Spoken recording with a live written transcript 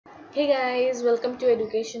Hey guys, welcome to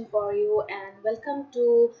Education for You and welcome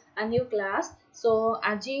to a new class. So,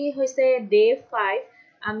 আজি হৈছে day 5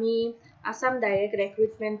 আমি Assam direct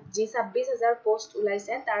recruitment যি 26,000 post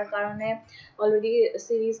ওলাইছে তাৰ কাৰণে already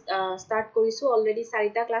series start কৰিছো already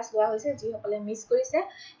 4টা class লোৱা হৈছে যি সকলে মিস কৰিছে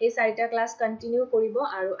এই 4টা class continue কৰিব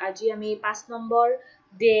আৰু আজি আমি 5 নম্বৰ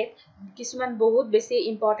day কিছুমান বহুত বেছি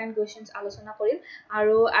important questions আলোচনা কৰিম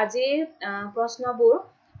আৰু আজিৰ প্ৰশ্নবোৰ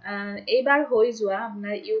এইবাৰ হৈ যোৱা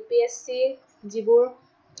আপোনাৰ UPSC যিবোৰ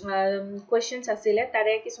questions আছিলে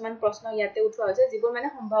তাৰে কিছুমান প্ৰশ্ন ইয়াতে উঠোৱা হৈছে যিবোৰ মানে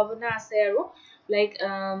সম্ভাৱনা আছে আৰু লাইক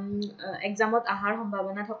এক্সামত আহাৰ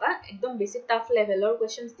সম্ভাৱনা থকা একদম বেছি টাফ লেভেলৰ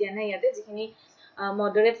questions দিয়া নাই ইয়াতে যিখিনি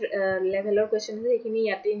moderate লেভেলৰ question আছে সেইখিনি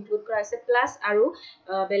ইয়াতে ইনক্লুড কৰা আছে প্লাস আৰু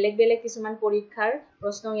বেলেগ কিছুমান পৰীক্ষাৰ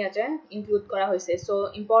প্ৰশ্ন ইয়াতে ইনক্লুড কৰা হৈছে সো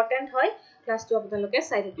ইম্পৰ্টেন্ট হয় ক্লাসটো আপোনালোকে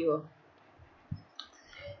চাই থাকিব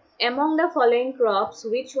Among the following crops,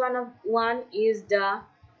 which one is the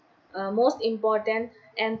most important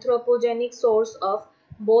anthropogenic source of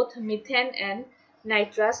both methane and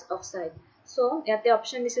nitrous oxide? So, yate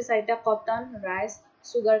option dise sarita cotton, rice,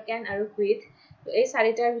 sugarcane aru wheat. So, ei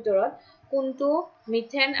saritar bitorat kuntu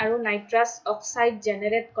methane aru nitrous oxide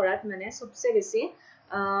generate korat mane sobse beshi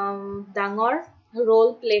dangor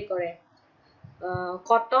role play kore.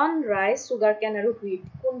 Cotton, rice, sugarcane aru wheat.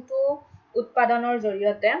 Kuntu উৎপাদনৰ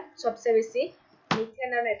জৰিয়তে সবচে বেছি methane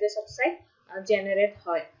আৰু nitrous oxide generate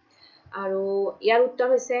হয় আৰু ইয়াৰ উত্তৰ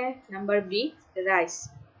হৈছে number B rice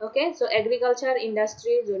okay so agriculture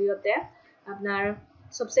ইন্ডাস্ট্ৰিৰ জৰিয়তে আপোনাৰ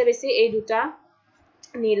সবচে বেছি এই দুটা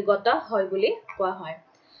নিৰ্গত হয় বুলি কোৱা হয়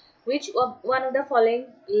which one of the following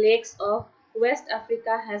lakes of West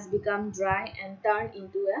Africa has become dry and turned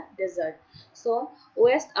into a desert so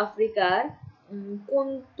West Africa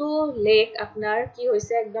কোনটো লেক আপোনাৰ কি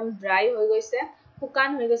হৈছে একদম ড্ৰাই হৈ গৈছে শুকান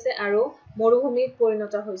হৈ গৈছে আৰু মৰুভূমিত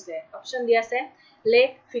পৰিণত হৈছে অপচন দিয়া আছে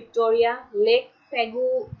লেক ভিক্টোৰিয়া লেক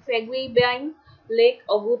ফেগুইবাইন লেক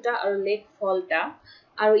অগুটা আৰু লেক ফল্টা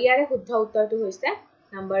আৰু ইয়াৰে শুদ্ধ উত্তৰটো হৈছে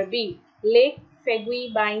নাম্বাৰ বি লেক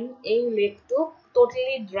ফেগুইবাইন এই লেকটো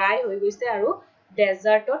টোটালি ড্ৰাই হৈ গৈছে আৰু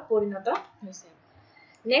ডেজাৰ্টত পৰিণত হৈছে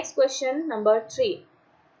next question number 3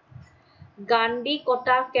 Gandhi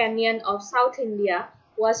Kota Canyon of South India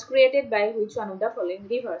was created by which one of the following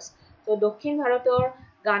rivers? So, Dokhin Bharator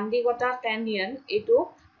Gandhi Kota Canyon etu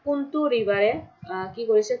kuntu rivere ki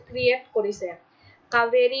korise create korise.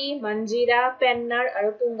 Kaveri, Manjira, Pennar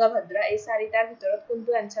aru Tungabhadra ei saritar bhitorot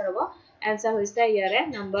kuntu answer hobo? Answer hoise yare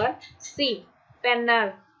number C.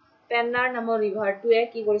 Pennar namor river to e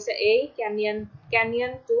ki korise ei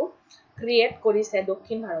canyon to create korise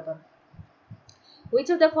Dokhin Bharator. Which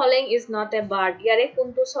of the following is not a bird? Yare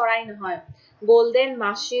kuntu sorai nohoy. Golden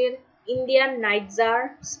mashir, Indian nightjar,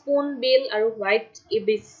 spoonbill aru white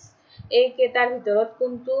ibis. Ei ketar bhitorot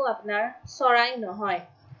kuntu apnar sorai nohoy.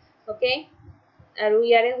 Okay? Aru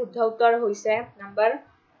yare shuddha uttor hoise number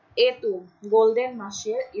A2. Golden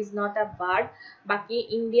mashir is not a bird. Baki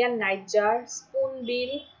Indian nightjar,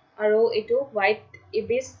 spoonbill aru etu white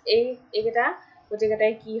ibis ei eketa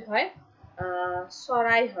goteketai ki hoy?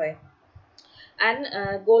 Sorai hoy. And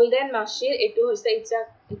golden mashir etu hoise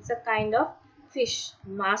it's a kind of fish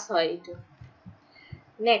mass hoy etu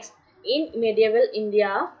next in medieval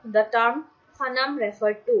India the term phanam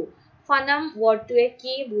referred to phanam word to e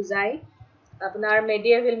ki bujai apnar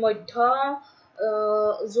medieval modhya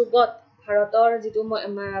jugot bharator jitu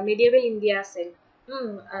medieval India asel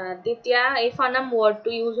titia ei phanam word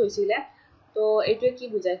to use hoisile to etu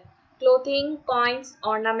ki bujai clothing coins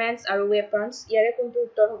ornaments aru weapons yare kuntu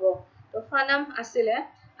uttor hobo তো ফানাম আসিলে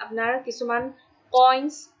আপনার কিছুমান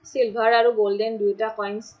coins silver আর golden দুইটা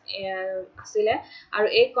coins আসিলে আর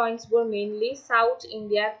এই কয়েন্সবোৰ mainly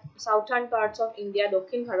সাউথাৰ্ন parts of India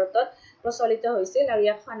দক্ষিণ ভাৰতত প্ৰচলিত হৈছিল আৰ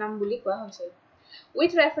ইয়াক ফানাম বুলি কোৱা হৈছিল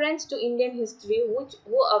with reference to Indian history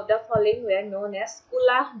who of the following were known as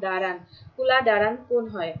Kula Daran কোন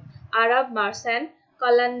হয় Arab merchant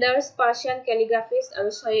Qalandars Persian calligraphists আৰু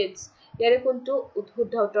Sayyids ইয়াৰে কোনটো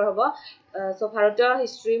শুদ্ধ উত্তৰ হ'ব সো ভাৰতীয়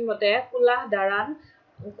হিষ্ট্ৰী মতে কুলা দাৰান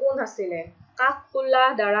কোন আছিলে কাক কুলা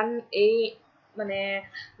দাৰান এই মানে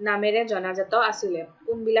নামেৰে জনাজাত আছিলে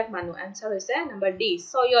কোনবিলাক মানুহ আনসাৰ হৈছে নাম্বাৰ ডি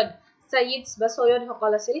সৈয়দছ বা সৈয়দ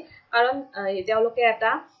সকল আছিল কাৰণ তেওঁলোকে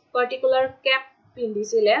এটা পাৰ্টিকুলাৰ কেপ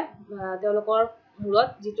পিন্ধিছিলে তেওঁলোকৰ মূৰত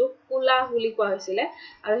যেটো কুলা বুলি কোৱা হৈছিলে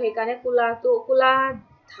আৰু সেই কাৰণে কুলা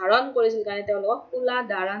ধাৰণ কৰিছিল কাৰণে তেওঁলোকক কুলা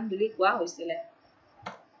দাৰান বুলি কোৱা হৈছিলে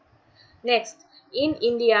Next, in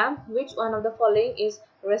India, which one of the following is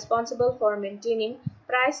responsible for maintaining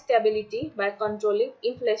price stability by controlling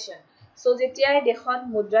inflation? So, যেতিয়াই দেশত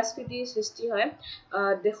মুদ্ৰাস্ফীতি সৃষ্টি হয়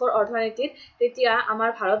দেশৰ অৰ্থনীতিত তেতিয়া আমাৰ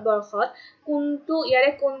ভাৰতবৰ্ষত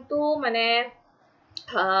কোনটো মানে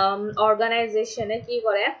অৰ্গানাইজেশ্যনে কি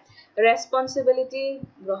কৰে ৰেসপন্সিবিলিটি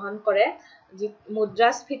গ্ৰহণ কৰে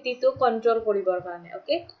মুদ্ৰাস্ফীতিটো কন্ট্ৰোল কৰিবৰ কাৰণে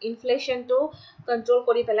ওকে ইনফ্লেশনটো কন্ট্ৰোল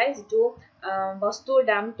কৰি পেলাই যেটো বস্তুৰ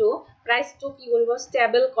দামটো প্ৰাইসটো কি কৰিব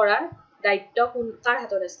ষ্টেবল কৰাৰ দায়িত্ব কাৰ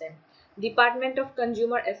হাতত আছে department of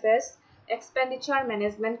consumer এফেয়াৰ্স এক্সপেন্ডিচাৰ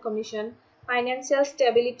management commission financial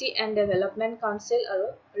stability and development council আৰু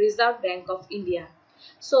reserve bank of India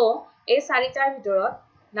so এই চাৰিটাৰ ভিতৰত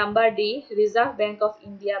number D reserve bank of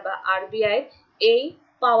India বা আৰবিআই এই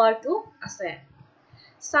পাৱাৰটো আছে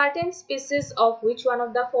certain species of which one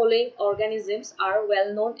of the following organisms are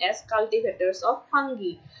well known as cultivators of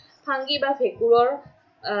fungi fungi বা ভেকুৰৰ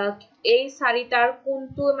এই চাৰিটাৰ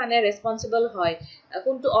কোনটো মানে ৰেসপন্সিবল হয়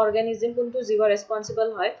কোনটো অৰ্গানিজম কোনটো জীৱ ৰেসপন্সিবল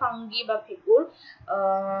হয় ফাংগি বা ভেকুৰ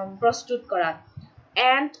প্ৰস্তুত কৰাত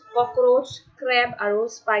এণ্ট ককৰোচ ক্ৰেব আৰু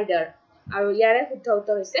স্পাইডাৰ আৰু ইয়াৰে শুদ্ধ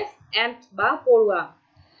উত্তৰ হৈছে এণ্ট বা পৰুৱা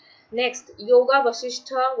next yoga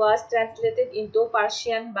vasishtha was translated into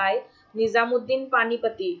Persian by Nizamuddin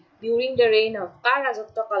Panipati during the reign of কাৰ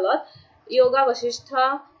ৰাজত্ব কালত yoga vasishtha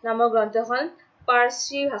নামৰ গ্ৰন্থখন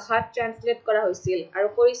পাৰ্চী ভাষাত ট্ৰান্সলেট কৰা হৈছিল আৰু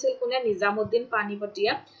কৰিছিল কোনে নিজামুদ্দিন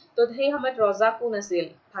পানিপতিয়ে তো সেই সময়ত ৰজা কোন আছিল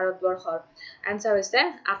ভাৰতবৰ্ষৰ আনসাৰ হৈছে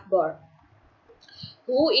Akbar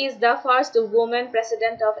Who is the first woman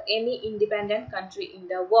president of any independent country in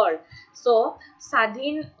the world? So,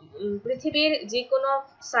 স্বাধীন পৃথিৱীৰ যিকোনো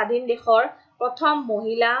স্বাধীন দেশৰ প্ৰথম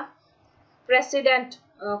মহিলা প্ৰেসিডেন্ট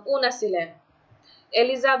কোন আছিল?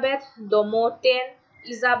 Elizabeth ডোমোটেন,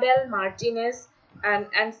 Isabel Martinez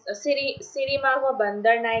and Sirimargo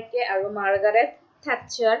Bandaranaike আৰু Margaret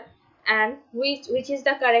থাটচাৰ and which is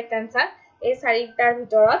the correct answer? এই চাৰিটাৰ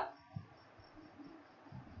ভিতৰত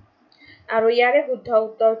আৰু ইয়াৰে শুদ্ধ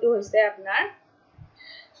উত্তৰটো হৈছে আপোনাৰ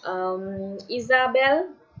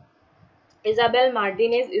Isabel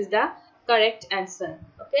Martinez is the correct answer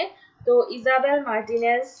okay so Isabel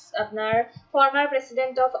Martinez আপনার former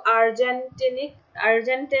president of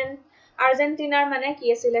Argentina মানে কি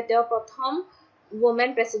আছিল তেও প্ৰথম woman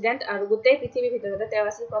president আৰু গোটেই পৃথিৱীৰ ভিতৰতে তেও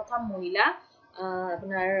আছিল প্ৰথম মহিলা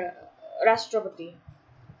আপনাৰ ৰাষ্ট্ৰপতি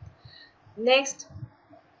next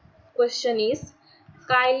question is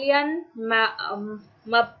Kylian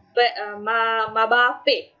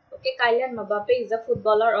Mbappe okay Kylian Mbappe is a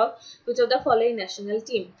footballer of which of the following national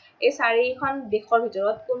team এই চাৰিখন দেশৰ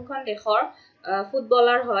ভিতৰত কোনখন দেশৰ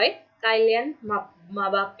ফুটবলাৰ হয় Kylian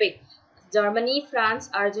Mbappe Germany France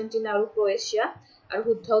Argentina আৰু ক্ৰোয়েছিয়া আৰু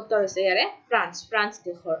শুদ্ধ উত্তৰ হৈছে ইয়াৰে ফ্ৰান্স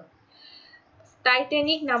দেশৰ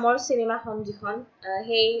টাইটানিক নামৰ সিনেমাখন যিখন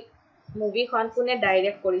সেই মুভিখন কোনে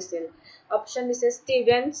ডাইৰেক্ট কৰিছিল অপচন দিছে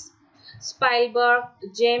Stevens Spielberg,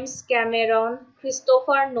 James Cameron,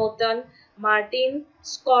 Christopher Nolan, Martin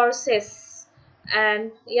Scorsese,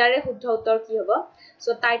 and yare শুদ্ধ উত্তৰ কি হ'ব so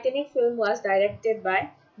Titanic film was directed by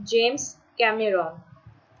James Cameron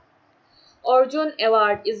Arjun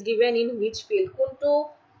award is given in which field কোনটো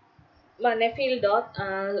মানে ফিল্ডত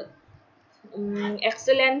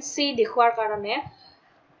excellency দেখুৱাৰ কাৰণে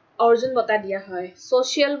Arjun bata diya hoy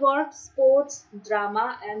social work sports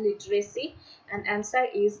drama and literacy and answer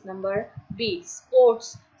is number B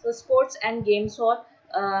sports so sports and games or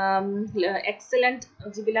excellent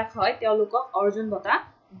jibilak hoy teolukok Arjun bata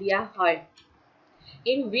diya hoy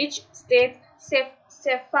in which state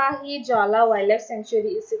Sepahi Jala Wildlife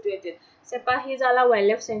Sanctuary is situated Sepahi Jala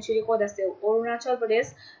Wildlife Sanctuary kod ase Arunachal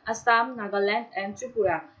Pradesh Assam Nagaland and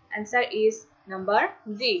Tripura answer is number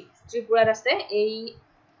D Tripura ase ei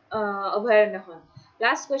অভয়াৰণ্যখন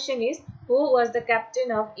last question is who was the captain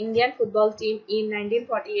of Indian football team in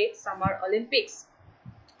 1948 Summer Olympics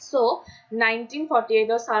so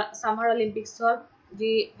 1948 Summer Olympics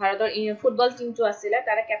the ভাৰতৰ football টিমটো আছিল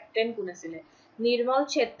তাৰ captain কোন আছিল নিৰ্মল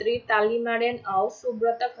ছেত্ৰী তালিমাৰেন আও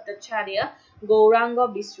সুব্ৰত ভট্টাচাৰ্য গৌৰাংগ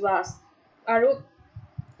বিশ্বাস আৰু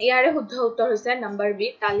ইয়াৰে শুদ্ধ উত্তৰ হৈছে নম্বৰ বি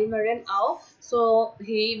তালিমাৰেন আও so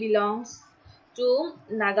he belongs to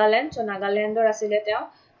Nagaland so Nagalandৰ আছিল তেওঁ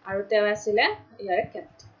আৰু তেও আছিলে ইয়াৰ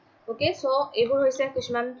ক্যাপ্টেন ওকে সো এবোৰ হৈছে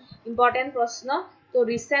কিছুমান ইম্পৰ্টেন্ট প্ৰশ্ন তো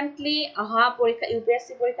ৰিসেন্টলি আহা পৰীক্ষা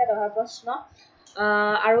ইউপিএসসি পৰীক্ষাত অহা প্ৰশ্ন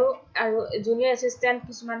আৰু জুনিয়ৰ এসিস্ট্যান্ট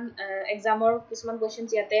কিছুমান এক্সামৰ কিছুমান কোৱেশ্চনছ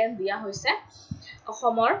ইয়াতে দিয়া হৈছে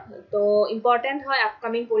অসমৰ তো ইম্পৰ্টেন্ট হয়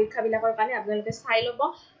আপকামিং পৰীক্ষা বিলাকৰ কাৰণে আপোনালোকে চাই লব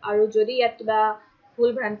আৰু যদি ইয়াত কিবা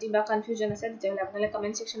ভুল ভ্ৰান্তি বা কনফিউজন আছে তেতিয়াহলে আপোনালোকে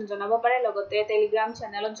কমেন্ট সেকশনত জনাব পাৰে লগতে টেলিগ্ৰাম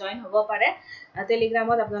চেনেলত জয়েন হ'ব পাৰে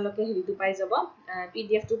টেলিগ্ৰামত আপোনালোকে হেৰিটো পাই যাব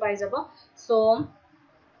পিডিএফ টো পাই যাব সো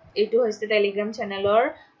এইটো হৈছে টেলিগ্ৰাম চেনেলৰ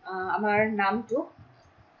আমাৰ নামটো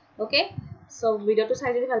ওকে সো ভিডিওটো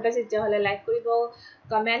চাই যদি ভাল পাইছে তেতিয়াহলে লাইক কৰিব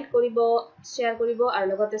কমেন্ট কৰিব শেয়াৰ কৰিব আৰু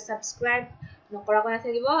লগতে সাবস্ক্ৰাইব নকৰাকৈ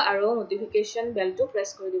নাথাকিব আৰু নটিফিকেশন বেলটো প্ৰেছ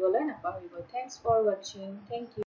কৰি দিবলৈ নাপাহৰিব thanks for watching thank U